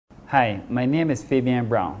Hi, my name is Fabian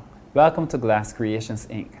Brown. Welcome to Glass Creations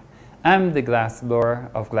Inc. I'm the glass blower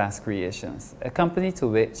of Glass Creations, a company to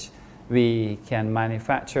which we can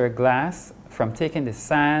manufacture glass from taking the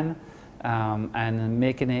sand and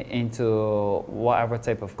making it into whatever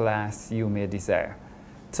type of glass you may desire.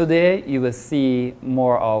 Today you will see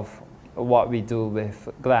more of what we do with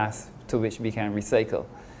glass to which we can recycle.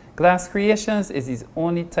 Glass Creations is the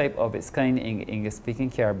only type of its kind in English-speaking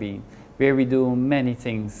Caribbean where we do many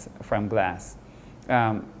things from glass.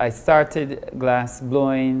 I started glass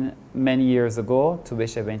blowing many years ago, to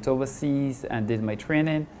which I went overseas and did my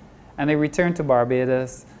training, and I returned to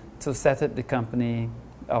Barbados to set up the company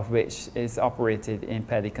of which is operated in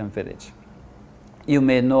Pelican Village. You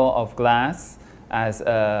may know of glass as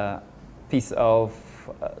a piece of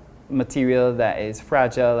material that is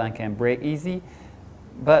fragile and can break easy,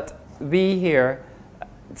 but we here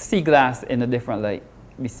see glass in a different light.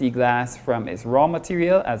 We see glass from its raw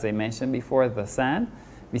material, as I mentioned before, the sand.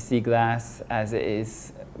 We see glass as it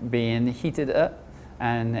is being heated up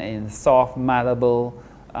and in soft, malleable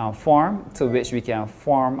form to which we can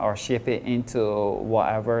form or shape it into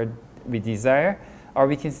whatever we desire. Or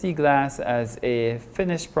we can see glass as a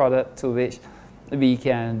finished product to which we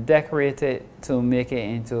can decorate it to make it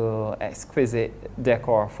into exquisite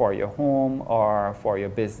decor for your home or for your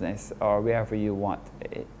business or wherever you want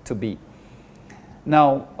it to be.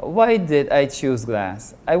 Now, why did I choose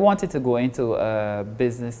glass? I wanted to go into a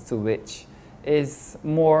business to which is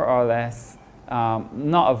more or less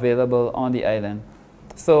not available on the island.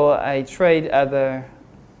 So I tried other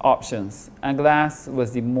options, and glass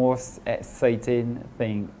was the most exciting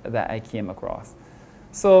thing that I came across.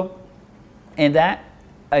 So in that,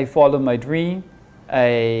 I followed my dream,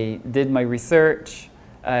 I did my research,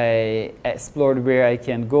 I explored where I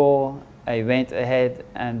can go, I went ahead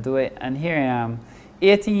and do it, and here I am,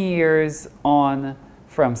 18 years on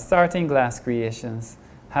from starting Glass Creations,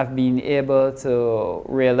 have been able to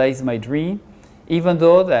realize my dream. Even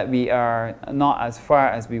though that we are not as far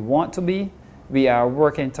as we want to be, we are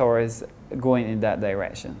working towards going in that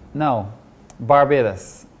direction. Now,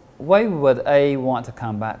 Barbados. Why would I want to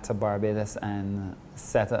come back to Barbados and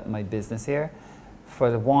set up my business here? For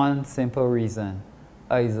the one simple reason,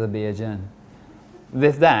 Azerbaijan.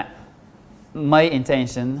 With that, my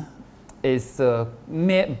intention is to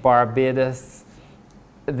make Barbados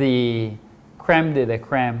the creme de la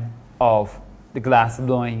creme of the glass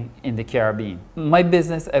blowing in the Caribbean. My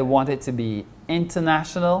business, I want it to be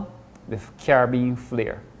international with Caribbean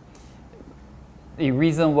flair. The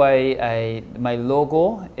reason why my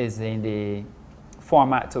logo is in the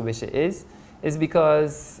format to which it is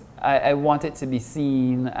because I want it to be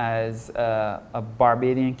seen as a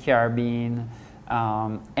Barbadian Caribbean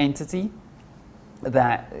entity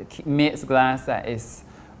that makes glass that is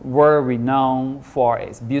world renowned for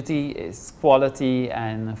its beauty, its quality,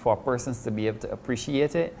 and for persons to be able to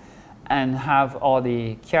appreciate it and have all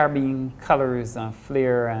the Caribbean colors and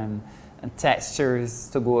flair and textures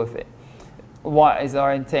to go with it. What is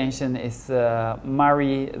our intention is to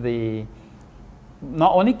marry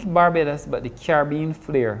not only Barbados but the Caribbean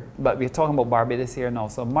flair, but we're talking about Barbados here now,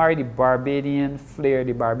 so marry the Barbadian flair,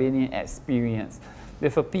 the Barbadian experience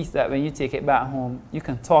with a piece that when you take it back home, you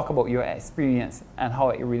can talk about your experience and how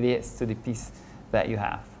it relates to the piece that you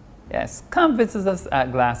have. Yes, come visit us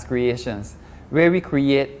at Glass Creations, where we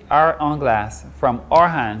create our own glass from our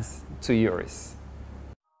hands to yours.